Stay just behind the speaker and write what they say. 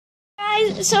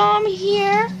guys, so I'm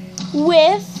here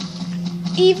with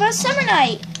Eva Summer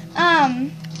Night.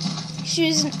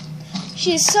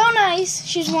 She's so nice.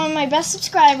 She's one of my best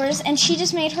subscribers, and she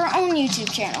just made her own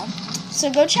YouTube channel.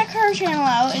 So go check her channel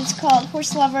out. It's called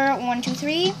Horse Lover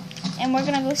 123, and we're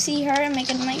gonna go see her and make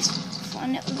a nice,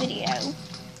 fun video.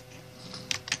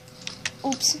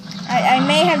 Oops, I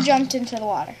may have jumped into the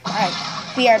water. All right,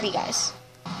 BRB, guys.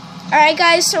 All right,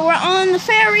 guys. So we're on the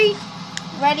ferry,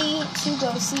 ready to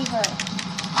go see her.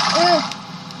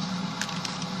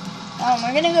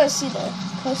 We're gonna go see the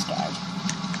Coast Guard.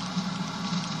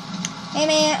 Hey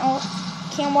man, oh,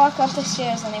 can't walk up the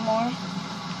stairs anymore.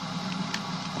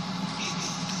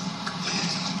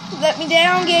 Let me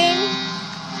down, game.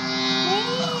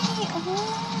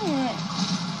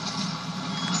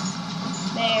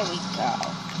 There we go.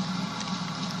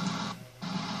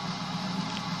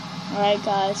 Alright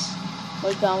guys,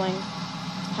 we're going.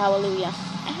 Hallelujah.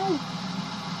 Ow.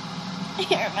 I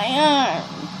hurt my arm.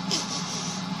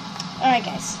 Alright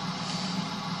guys.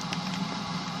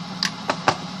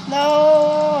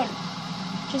 Load.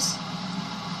 Just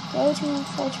go to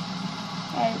Fort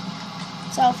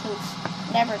South Hoof,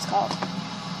 whatever it's called.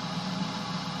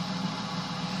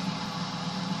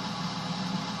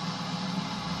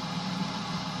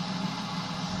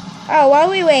 Oh, while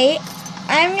we wait,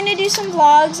 I'm gonna do some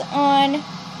vlogs on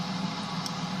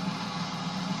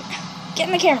get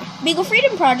my camera. Beagle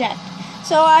Freedom Project.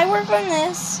 So I work on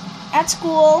this at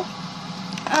school,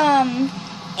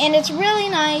 and it's really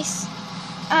nice.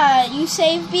 You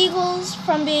save beagles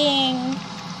from being,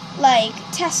 like,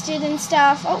 tested and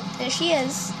stuff. Oh, there she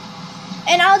is.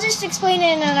 And I'll just explain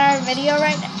it in our video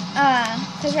right now,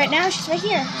 because right now she's right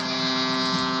here.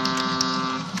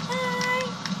 Hi.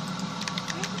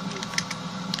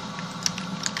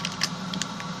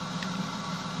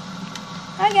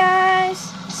 Hi,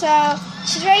 guys. So,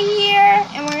 she's right here,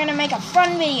 and we're going to make a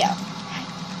fun video.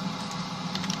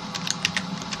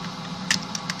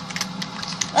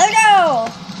 Let's go!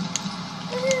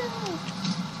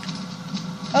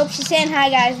 Oh, she's saying hi,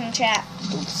 guys, in the chat.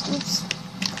 Oops, oops.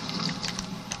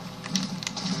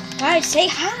 Guys, say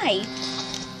hi.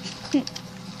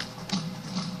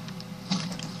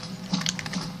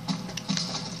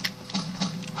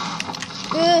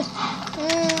 Oh,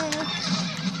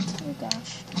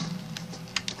 gosh.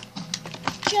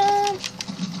 Jump.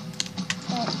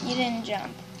 Oh, you didn't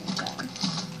jump. Okay.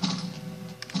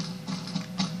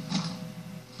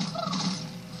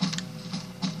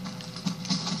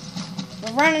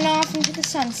 We're running off into the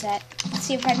sunset. Let's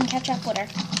see if I can catch up with her.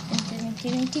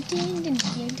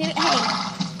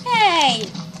 Hey!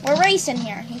 We're racing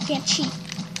here. You can't cheat.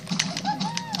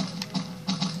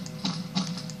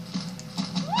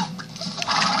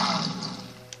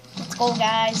 Let's go,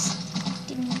 guys.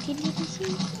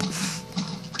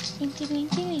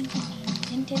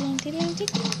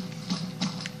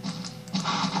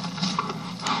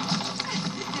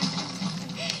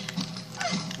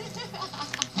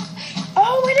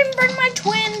 Oh, I didn't bring my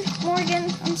twin,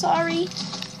 Morgan. I'm sorry.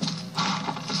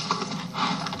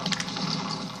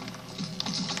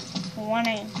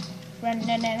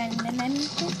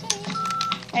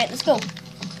 Alright, let's go.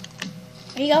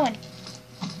 Where are you going?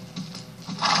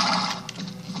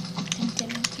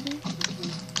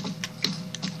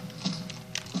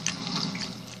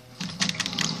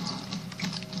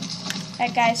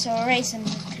 Alright guys, so we're racing.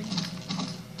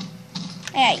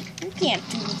 Hey, you can't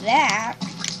do that.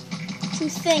 What you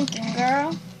thinking,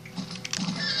 girl?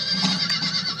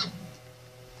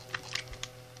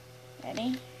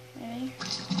 Ready? Ready?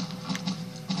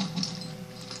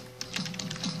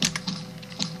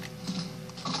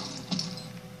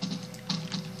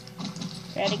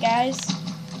 Ready, guys?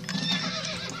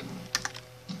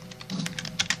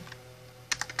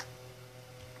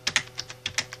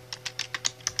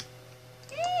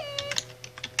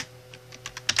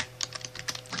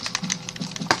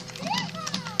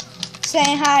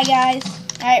 Saying hi, guys.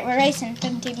 Alright, we're racing.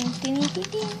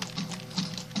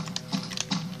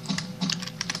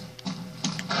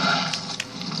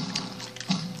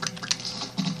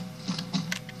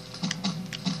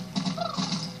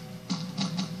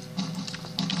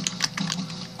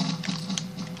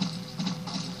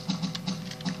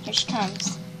 Here she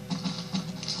comes.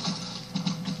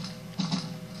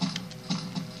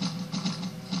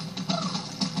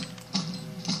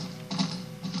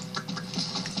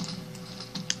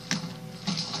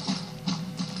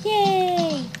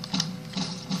 Yay!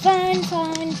 Fun,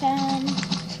 fun, fun.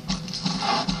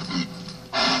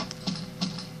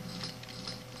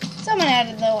 Someone at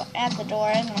the door.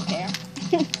 I don't care.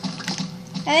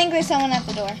 I think there's someone at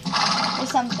the door.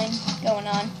 There's something going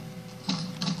on.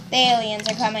 The aliens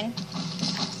are coming.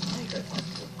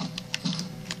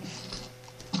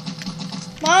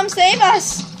 Mom, save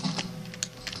us!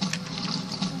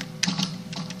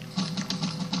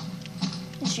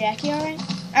 Is Jackie alright?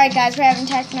 Alright guys, we're having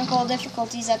technical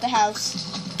difficulties at the house.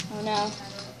 Oh no.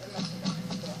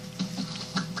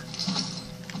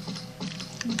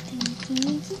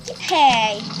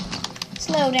 Hey!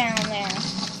 Slow down there.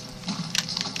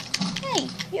 Hey,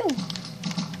 you!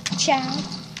 Child.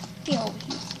 Get over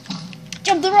here.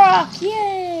 Jump the rock!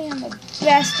 Yay! I'm the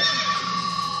best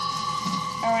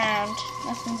around.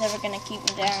 Nothing's ever gonna keep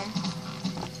me down.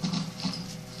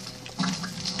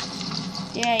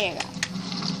 There you go.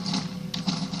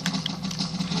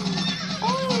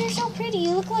 Oh, you're so pretty.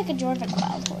 You look like a Georgia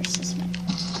wild horse this one.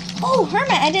 Oh,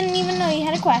 Hermit! I didn't even know you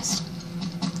had a quest.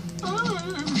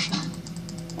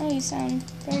 Oh, you sound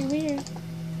very weird.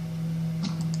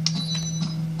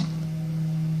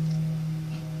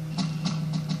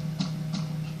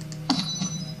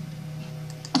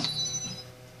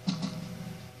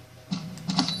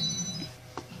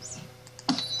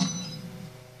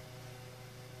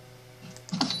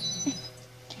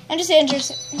 I'm just answering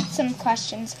some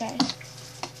questions, guys.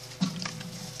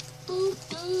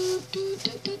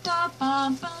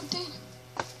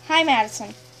 Hi,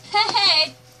 Madison.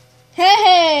 Hey!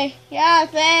 Hey! Yeah,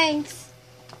 thanks.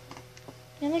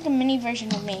 You're like a mini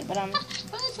version of me, but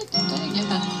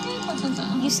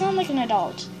you sound like an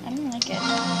adult. I don't like it.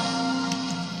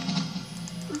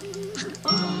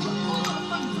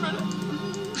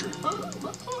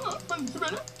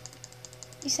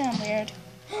 You sound weird.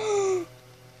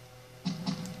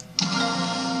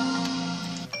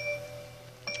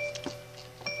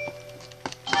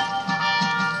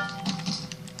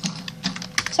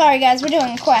 Sorry guys, we're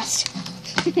doing a quest.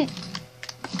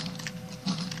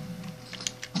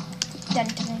 Dun, dun,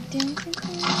 dun, dun, dun,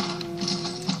 dun.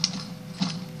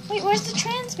 Wait, where's the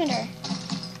transmitter?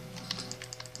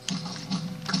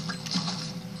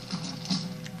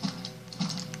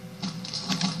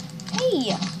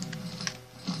 Hey!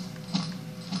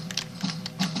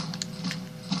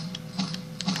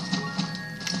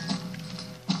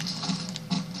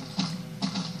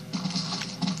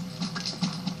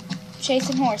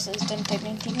 Chasing horses. Dun, dun,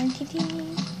 dun, dun, dun, dun,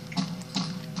 dun.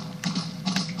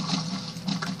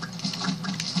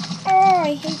 Oh,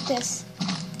 I hate this.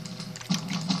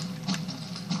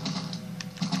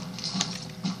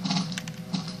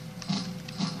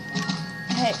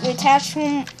 Okay, we attached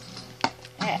from.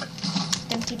 Dun,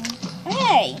 dun, dun, dun.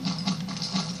 Hey!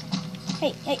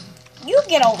 Hey, you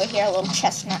get over here, little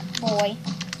chestnut boy,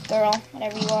 girl,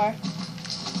 whatever you are.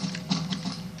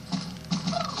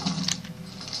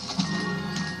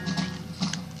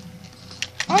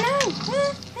 Oh no!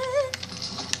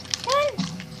 Run!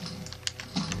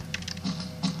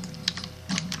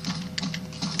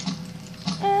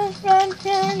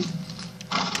 Run!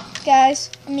 Guys,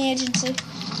 emergency.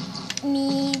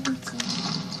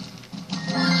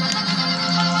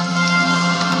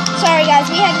 Sorry guys,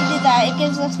 we had to do that. It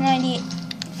gives us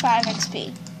 95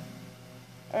 XP.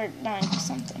 Or 90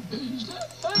 something.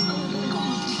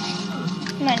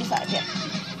 95, yeah.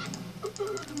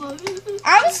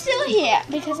 I was still here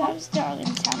because I was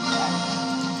darling time.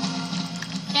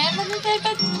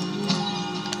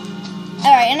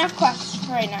 Alright, enough quests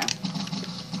for right now.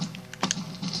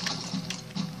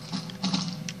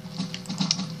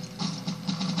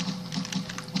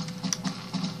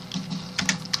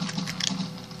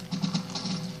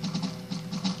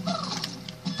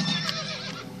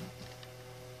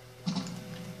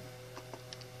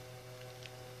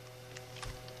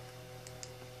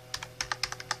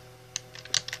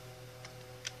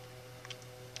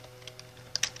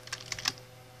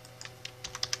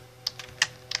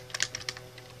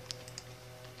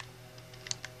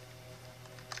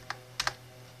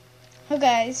 Oh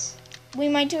guys, we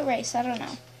might do a race, I don't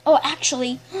know. Oh,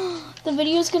 actually, the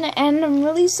video's gonna end. I'm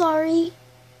really sorry.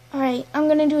 Alright, I'm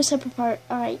gonna do a separate part.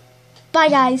 Alright, bye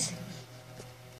guys.